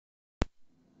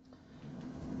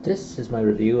This is my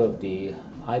review of the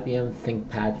IBM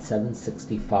Thinkpad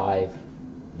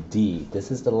 765D. This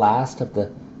is the last of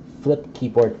the flip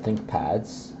keyboard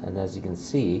ThinkPads, and as you can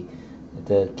see,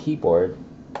 the keyboard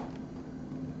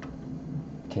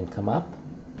can come up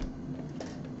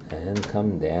and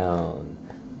come down.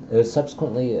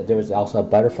 Subsequently, there was also a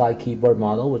butterfly keyboard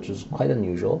model, which was quite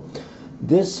unusual.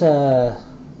 This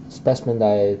specimen that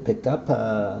I picked up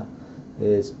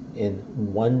is in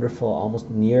wonderful, almost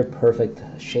near perfect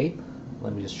shape.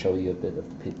 Let me just show you a bit of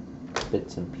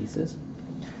bits and pieces.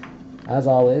 As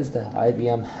always, the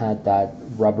IBM had that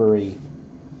rubbery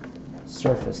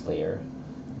surface layer,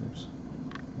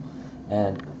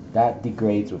 and that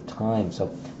degrades with time.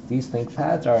 So these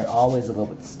ThinkPads are always a little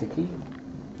bit sticky.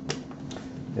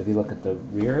 If you look at the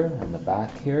rear and the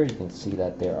back here, you can see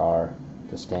that there are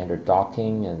the standard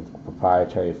docking and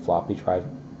proprietary floppy drive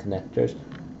connectors,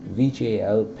 VGA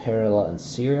out, parallel, and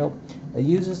serial. It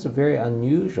uses a very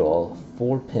unusual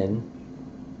 4-pin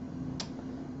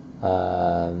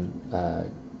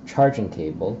charging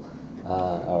cable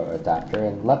or adapter,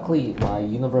 and luckily my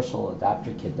universal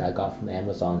adapter kit that I got from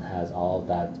Amazon has all of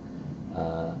that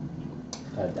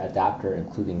adapter,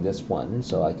 including this one,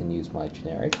 so I can use my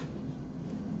generic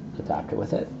adapter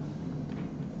with it.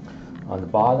 On the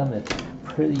bottom, it's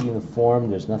pretty uniform.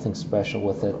 There's nothing special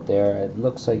with it there. It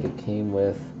looks like it came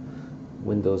with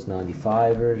Windows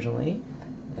 95 originally.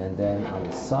 And then on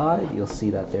the side, you'll see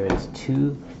that there is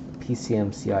two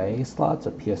pcmcia slots,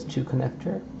 a PS2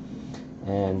 connector.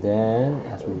 And then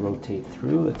as we rotate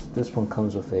through, this one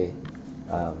comes with a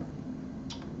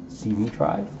CD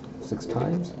drive, 6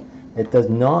 times. It does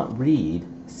not read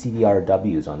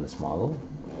CDRWs on this model,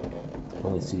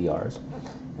 only CDRs.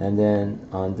 And then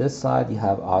on this side, you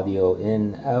have audio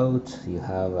in, out, you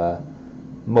have a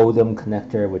modem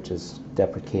connector, which is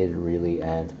deprecated really,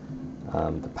 and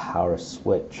the power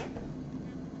switch.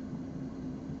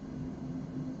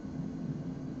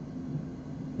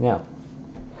 Now,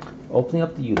 opening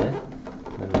up the unit,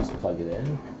 let me just plug it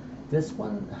in. This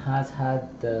one has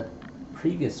had the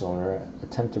previous owner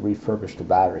attempt to refurbish the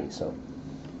battery, so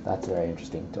that's very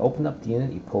interesting. To open up the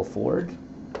unit, you pull forward,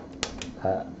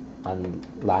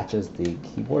 unlatches the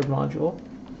keyboard module,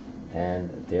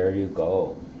 and there you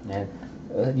go. And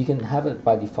you can have it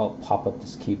by default pop up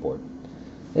this keyboard.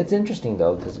 It's interesting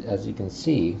though, because as you can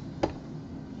see,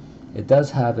 it does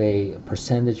have a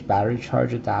percentage battery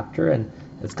charge adapter, and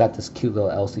it's got this cute little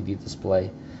LCD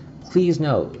display. Please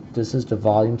note, this is the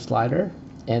volume slider,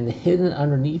 and hidden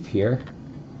underneath here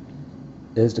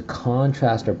is the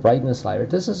contrast or brightness slider.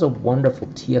 This is a wonderful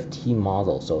TFT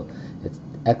model, so it's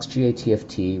XGA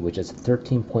TFT, which is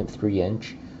 13.3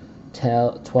 inch,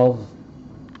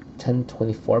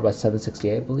 1024 by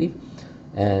 768, I believe,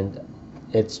 and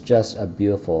it's just a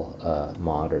beautiful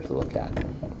monitor to look at.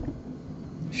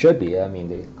 Should be. I mean,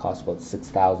 they cost about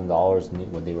 $6,000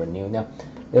 when they were new. Now,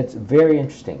 it's very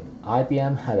interesting.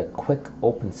 IBM had a quick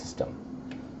open system.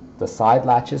 The side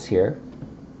latches here,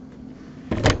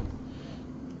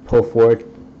 pull forward,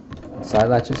 side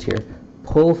latches here,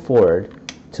 pull forward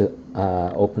to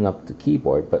open up the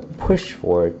keyboard, but push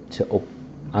forward to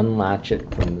unlatch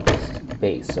it from the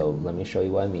base. So let me show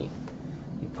you what I mean.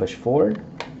 You push forward,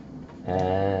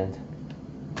 and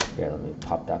here, let me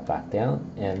pop that back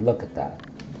down, and look at that.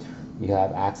 You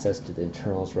have access to the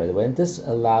internals right away, and this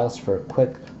allows for a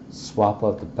quick swap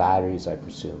of the batteries, I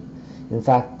presume. In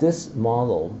fact, this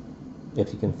model,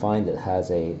 if you can find it, has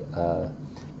a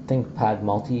ThinkPad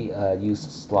multi-use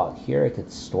slot here. It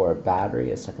could store a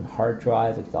battery, a second hard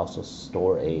drive. It could also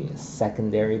store a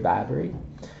secondary battery.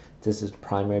 This is the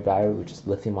primary battery, which is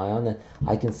lithium ion. And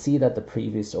I can see that the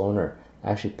previous owner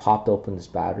actually popped open this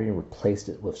battery and replaced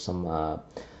it with some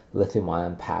lithium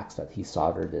ion packs that he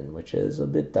soldered in, which is a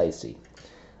bit dicey.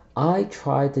 I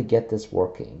tried to get this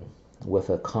working with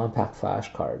a compact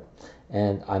flash card,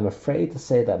 and I'm afraid to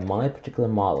say that my particular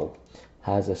model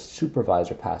has a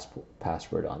supervisor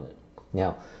password on it.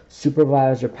 Now,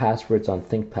 supervisor passwords on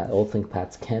ThinkPad, old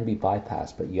ThinkPads, can be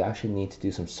bypassed, but you actually need to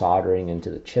do some soldering into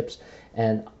the chips,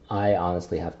 and I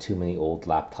honestly have too many old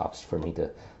laptops for me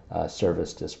to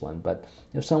service this one. But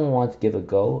if someone wants to give it a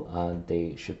go,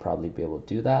 they should probably be able to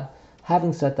do that.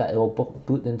 Having said that, it will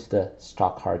boot into the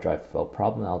stock hard drive without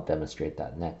problem. I'll demonstrate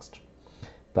that next.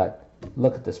 But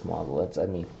look at this model. I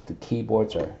mean, the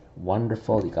keyboards are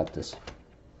wonderful. You got this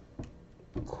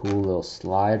cool little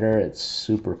slider. It's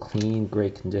super clean,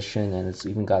 great condition, and it's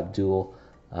even got dual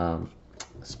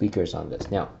speakers on this.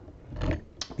 Now,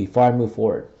 before I move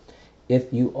forward,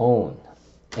 if you own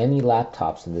any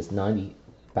laptops in this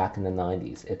back in the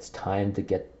 90s, it's time to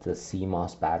get the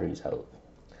Cmos batteries out.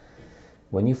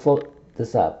 When you float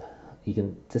this up, you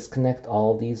can disconnect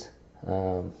all of these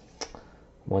 1,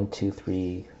 2,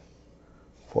 3,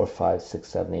 4, 5, 6,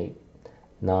 7, 8,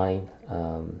 9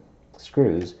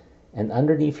 screws, and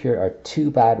underneath here are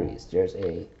 2 batteries. There's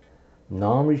a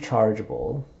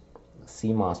non-rechargeable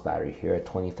Cmos battery here at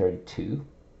 2032,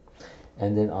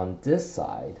 and then on this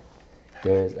side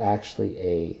there's actually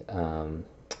a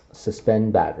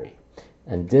suspend battery,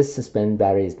 and this suspend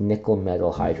battery is nickel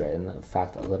metal hydride. And in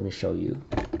fact, let me show you.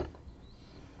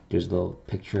 There's a little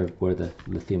picture of where the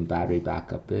lithium battery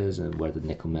backup is and where the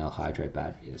nickel metal hydride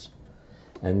battery is.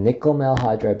 And nickel metal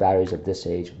hydride batteries of this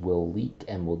age will leak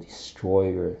and will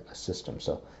destroy your system.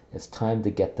 So it's time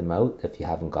to get them out if you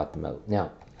haven't got them out.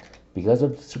 Now, because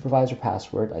of the supervisor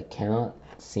password, I cannot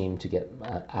seem to get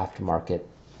aftermarket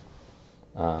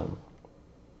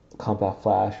compact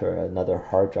flash or another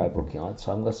hard drive working on it.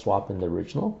 So I'm going to swap in the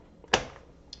original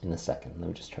in a second. Let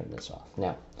me just turn this off.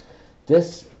 Now,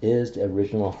 this is the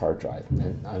original hard drive,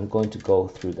 and I'm going to go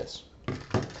through this.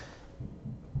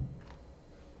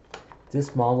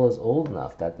 This model is old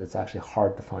enough that it's actually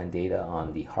hard to find data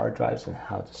on the hard drives and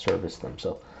how to service them.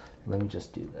 So let me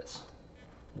just do this.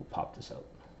 We'll pop this out.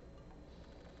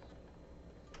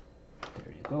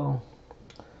 There you go.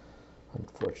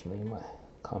 Unfortunately, my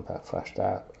compact flash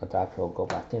adapter will go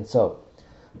back in. So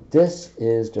this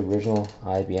is the original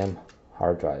IBM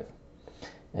hard drive,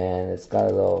 and it's got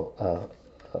a little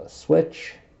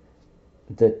switch.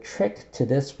 The trick to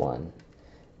this one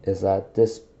is that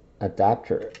this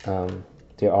adapter,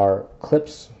 there are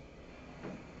clips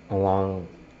along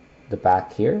the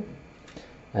back here,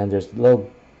 and there's little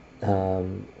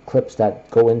clips that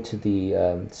go into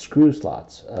the screw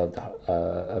slots of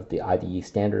the IDE,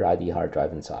 standard IDE hard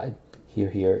drive inside,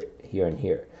 here, and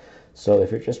here. So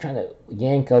if you're just trying to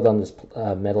yank out on this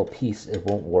metal piece, it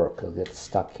won't work. It'll get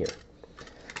stuck here.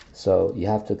 So you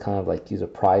have to kind of like use a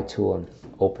pry tool and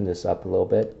open this up a little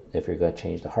bit if you're going to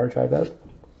change the hard drive out.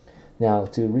 Now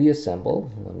to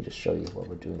reassemble, let me just show you what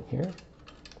we're doing here.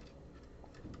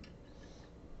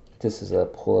 This is a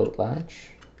pull-out latch.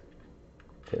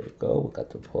 There we go, we got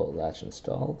the pull-out latch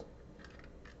installed.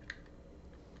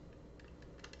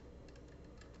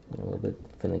 A little bit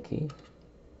finicky.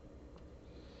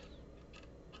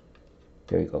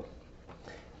 There you go.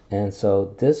 And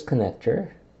so this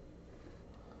connector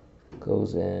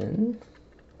goes in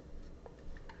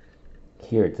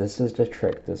here. This is the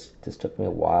trick. This took me a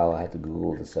while. I had to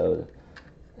Google this out.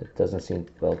 It doesn't seem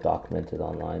well documented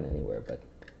online anywhere, but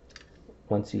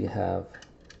once you have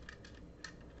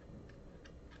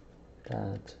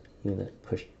that unit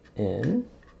pushed in,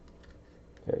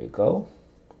 there you go.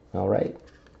 All right,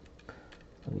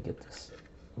 let me get this.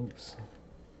 Oops.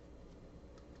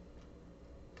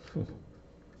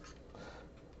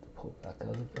 Pull back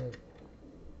out a bit.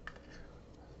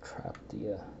 Trap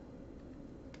the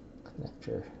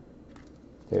connector.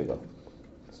 There you go.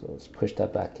 So let's push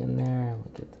that back in there.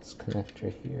 We'll get this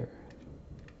connector here.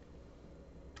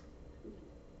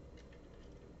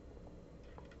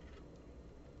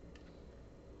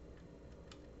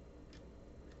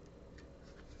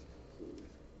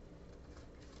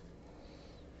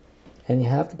 And you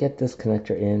have to get this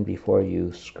connector in before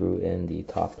you screw in the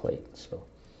top plate. So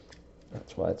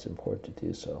that's why it's important to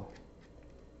do so.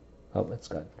 Oh, it's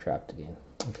got trapped again.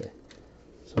 Okay.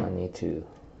 So I need to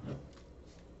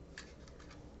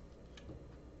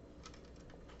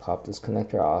pop this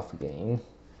connector off again.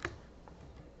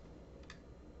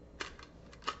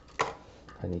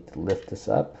 I need to lift this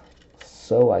up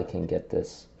so I can get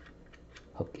this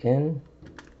hook in,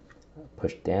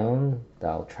 push down,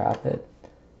 that'll trap it.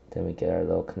 Then we get our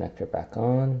little connector back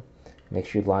on. Make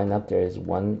sure you line up. There is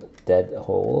one dead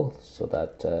hole so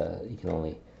that you can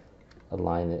only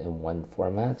align it in one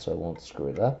format so it won't screw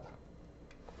it up.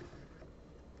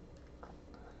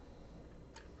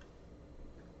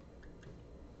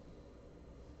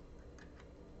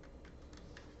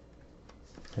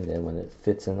 And then when it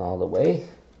fits in all the way,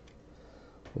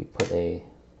 we put a,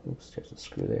 oops, there's a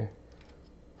screw there,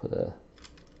 put a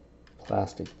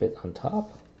plastic bit on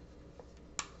top.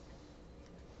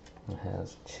 It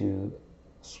has 2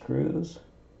 screws,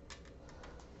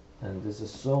 and this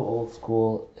is so old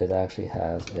school, it actually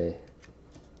has a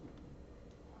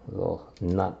little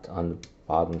nut on the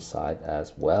bottom side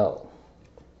as well.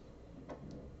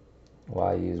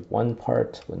 Why use one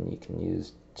part when you can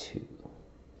use 2?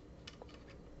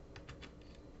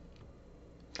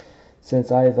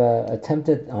 Since I've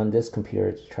attempted on this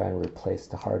computer to try and replace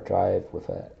the hard drive with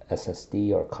a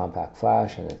SSD or compact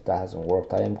flash, and if that hasn't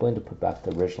worked, I am going to put back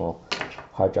the original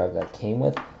hard drive that came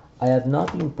with. I have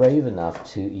not been brave enough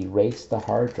to erase the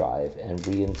hard drive and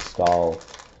reinstall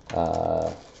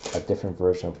a different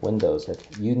version of Windows.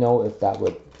 If you know if that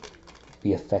would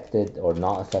be affected or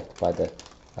not affected by the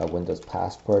Windows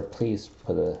passport, please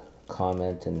put a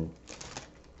comment and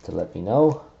to let me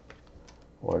know,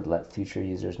 or let future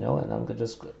users know, and I'm going to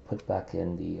just put back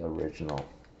in the original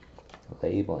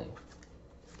labeling.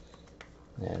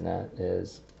 And that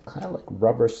is kind of like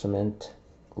rubber cement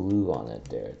glue on it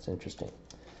there. It's interesting.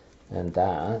 And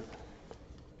that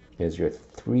is your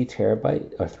 3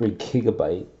 terabyte or 3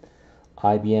 gigabyte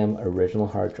IBM original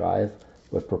hard drive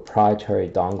with proprietary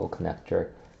dongle connector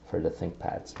for the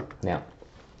ThinkPads. Now,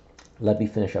 let me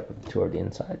finish up with the tour of the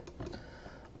inside.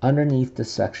 Underneath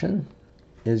this section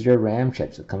is your RAM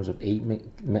chips. It comes with 8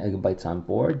 megabytes on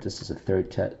board. This is a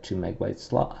 32 megabyte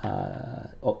slot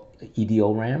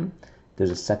EDO RAM.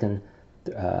 There's a second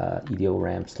EDO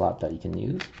RAM slot that you can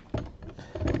use.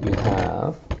 You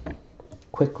have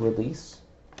quick release.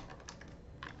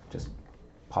 Just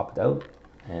pop it out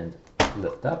and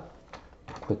lift up.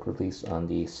 Quick release on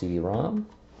the CD-ROM.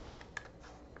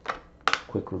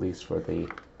 Quick release for the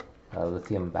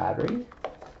lithium battery.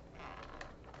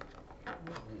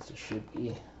 This should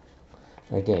be.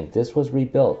 Again, this was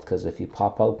rebuilt because if you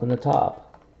pop open the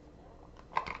top,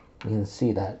 you can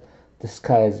see that this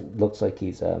guy looks like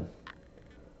he's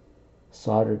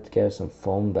soldered together some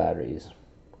foam batteries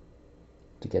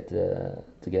to get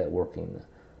it working.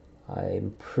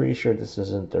 I'm pretty sure this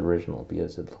isn't the original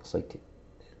because it looks like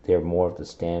they're more of the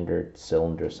standard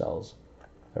cylinder cells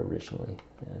originally,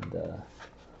 and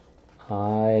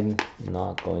I'm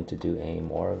not going to do any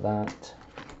more of that.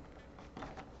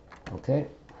 Okay,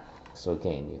 so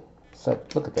again,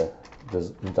 look at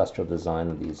the industrial design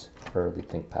of these early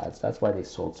ThinkPads. That's why they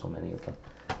sold so many of them.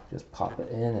 Just pop it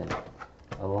in and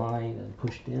align and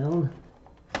push down.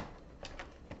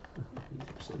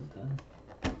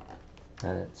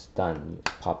 And it's done. You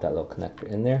pop that little connector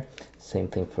in there. Same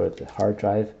thing for the hard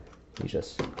drive. You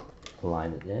just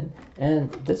align it in.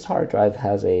 And this hard drive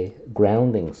has a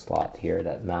grounding slot here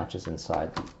that matches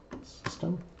inside the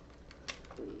system.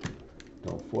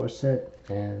 Don't force it,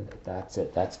 and that's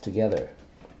it. That's together.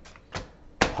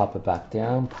 Pop it back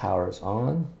down, power's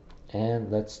on,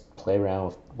 and let's play around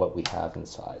with what we have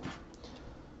inside.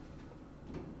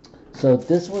 So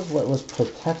this was what was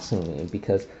perplexing me,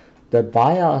 because the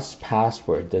BIOS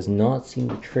password does not seem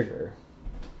to trigger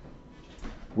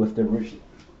with the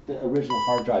original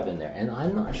hard drive in there. And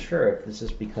I'm not sure if this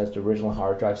is because the original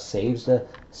hard drive saves the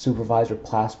Supervisor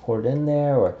passport in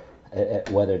there, or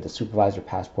whether the Supervisor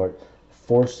passport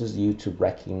forces you to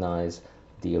recognize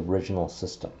the original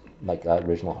system, like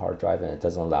original hard drive, and it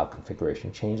doesn't allow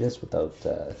configuration changes without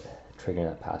triggering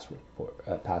that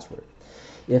password.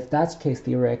 If that's the case,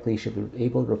 theoretically you should be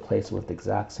able to replace it with the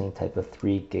exact same type of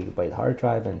 3 gigabyte hard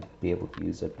drive and be able to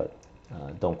use it, but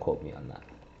don't quote me on that.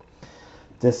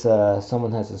 This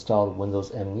someone has installed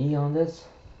Windows ME on this,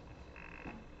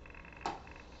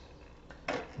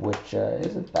 which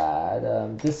isn't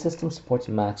bad. This system supports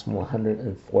a maximum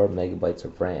 104 megabytes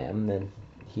of RAM, and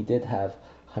he did have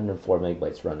 104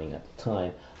 megabytes running at the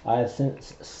time. I have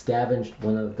since scavenged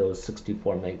one of those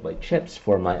 64 megabyte chips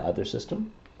for my other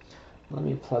system. Let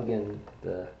me plug in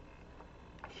the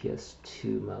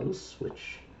PS2 mouse,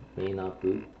 which may not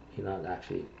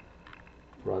actually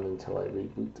run until I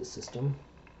reboot the system.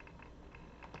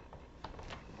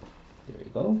 There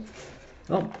you go.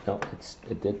 Oh, no,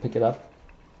 it did pick it up.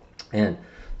 And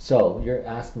so you're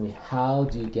asking me, how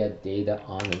do you get data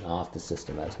on and off the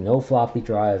system? It has no floppy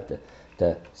drive.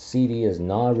 The CD is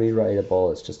not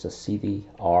rewritable. It's just a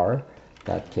CDR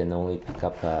that can only pick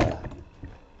up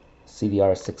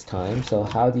CDR 6 times. So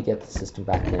how do you get the system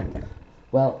back in?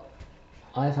 Well,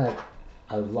 I've had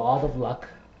a lot of luck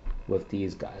with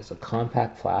these guys. A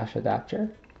compact flash adapter.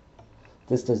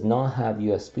 This does not have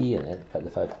USB in it, but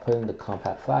if I put in the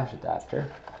compact flash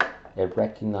adapter, it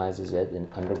recognizes it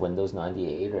under Windows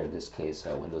 98, or in this case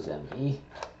Windows ME,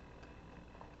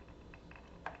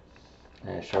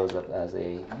 and it shows up as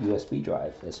a USB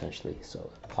drive essentially. So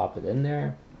pop it in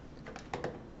there,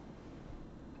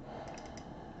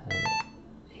 and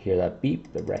hear that beep,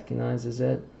 it recognizes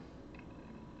it,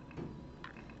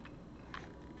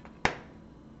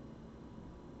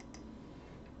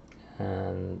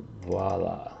 and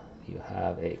voila, you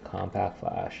have a compact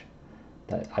flash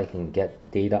that I can get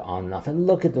data on and off. And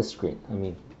look at the screen. I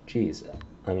mean, geez.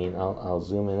 I mean, I'll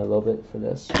zoom in a little bit for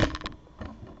this.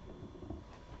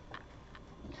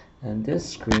 And this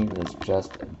screen is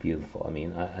just beautiful. I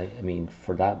mean, I mean,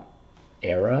 for that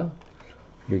era,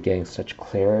 you're getting such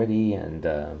clarity, and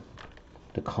the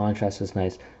contrast is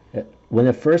nice. When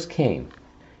it first came,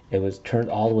 it was turned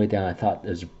all the way down. I thought it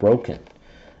was broken.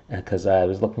 because I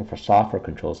was looking for software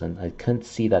controls and I couldn't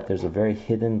see that there's a very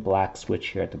hidden black switch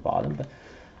here at the bottom, but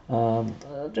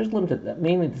there's limited.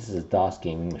 Mainly this is a DOS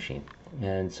gaming machine,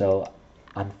 and so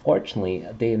unfortunately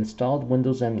they installed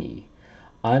Windows ME.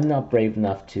 I'm not brave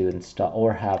enough to install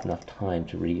or have enough time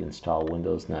to reinstall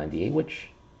Windows 98, which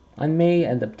I may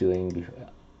end up doing,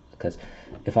 because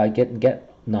if I get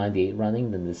 98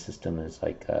 running, then this system is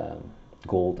like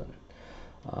golden.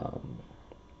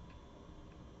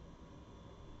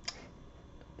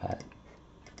 But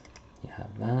you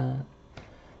have that.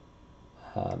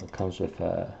 It comes with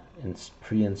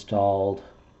pre-installed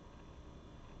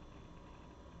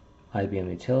IBM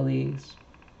utilities.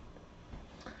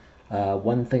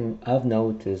 One thing of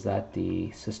note is that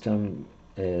the system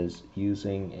is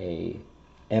using a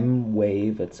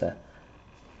MWAVE. It's a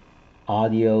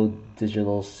audio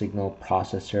digital signal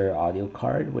processor audio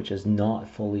card, which is not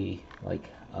fully like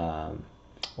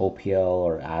OPL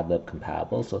or AdLib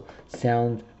compatible. So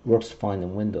sound works fine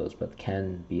in Windows, but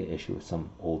can be an issue with some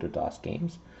older DOS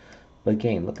games. But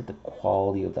again, look at the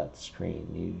quality of that screen.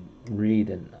 You read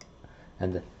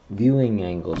and the viewing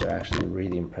angles are actually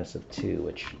really impressive too,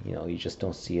 which you just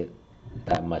don't see it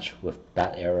that much with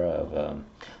that era of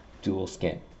dual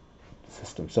scan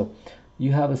system. So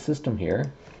you have a system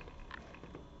here.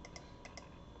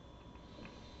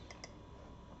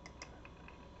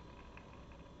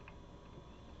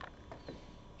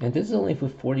 And this is only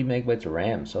with 40 megabytes of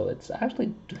RAM, so it's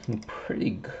actually doing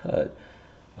pretty good.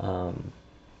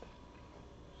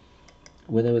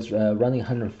 When it was running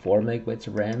 104 megabytes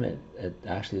of RAM, it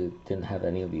actually didn't have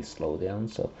any of these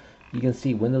slowdowns. So you can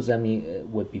see Windows ME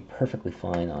would be perfectly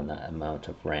fine on that amount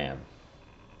of RAM.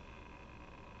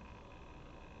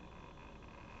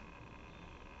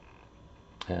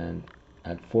 And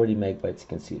at 40 megabytes, you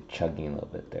can see it chugging a little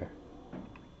bit there.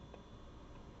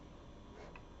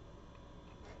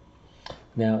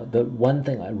 Now, the one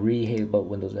thing I really hate about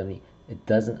Windows ME, it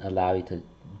doesn't allow you to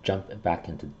jump back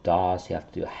into DOS. You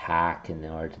have to do a hack in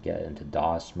order to get into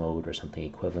DOS mode or something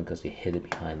equivalent, because you hid it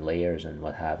behind layers and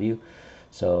what have you.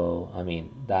 So, I mean,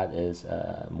 that is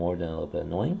more than a little bit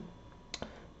annoying.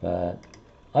 But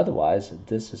otherwise,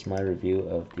 this is my review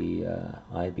of the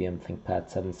IBM Thinkpad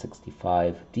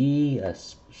 765D,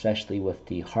 especially with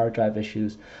the hard drive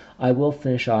issues. I will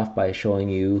finish off by showing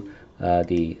you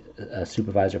the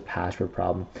supervisor password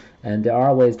problem, and there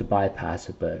are ways to bypass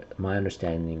it, but my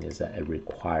understanding is that it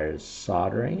requires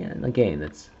soldering, and again,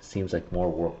 it seems like more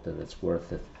work than it's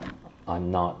worth if I'm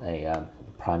not a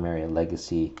primary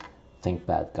legacy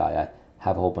ThinkPad guy. I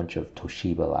have a whole bunch of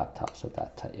Toshiba laptops of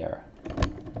that era.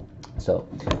 So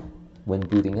when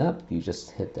booting up, you just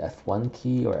hit the F1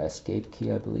 key or escape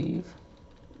key, I believe.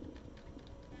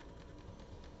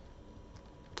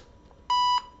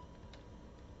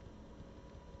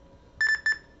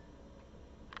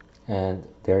 And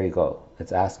there you go.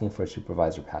 It's asking for a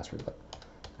supervisor password. Look,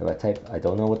 if I type, I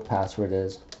don't know what the password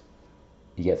is,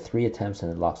 you get 3 attempts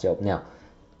and it locks you up. Now,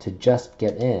 to just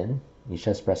get in, you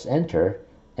just press enter,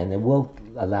 and it will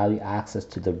allow you access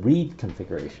to the read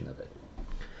configuration of it.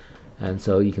 And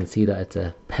so you can see that it's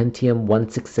a Pentium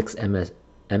 166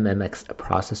 MMX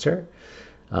processor.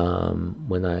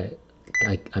 When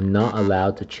I'm not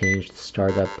allowed to change the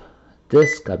startup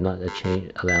disk, I'm not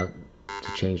allowed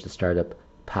to change the startup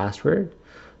password.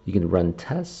 You can run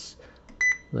tests.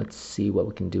 Let's see what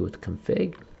we can do with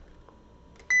config.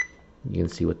 You can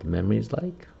see what the memory is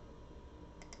like.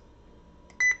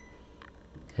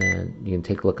 And you can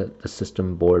take a look at the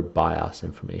system board BIOS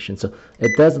information. So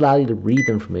it does allow you to read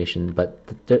information, but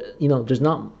there's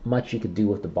not much you could do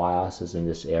with the BIOSes in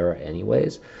this era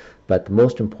anyways. But the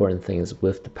most important thing is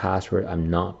with the password, I'm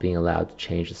not being allowed to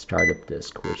change the startup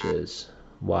disk, which is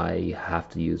why you have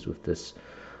to use with this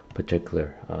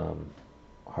particular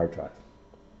hard drive.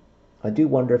 I do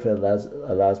wonder if it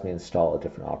allows me to install a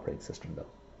different operating system though,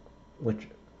 which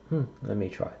let me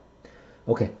try.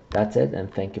 Okay, that's it,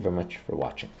 and thank you very much for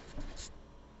watching.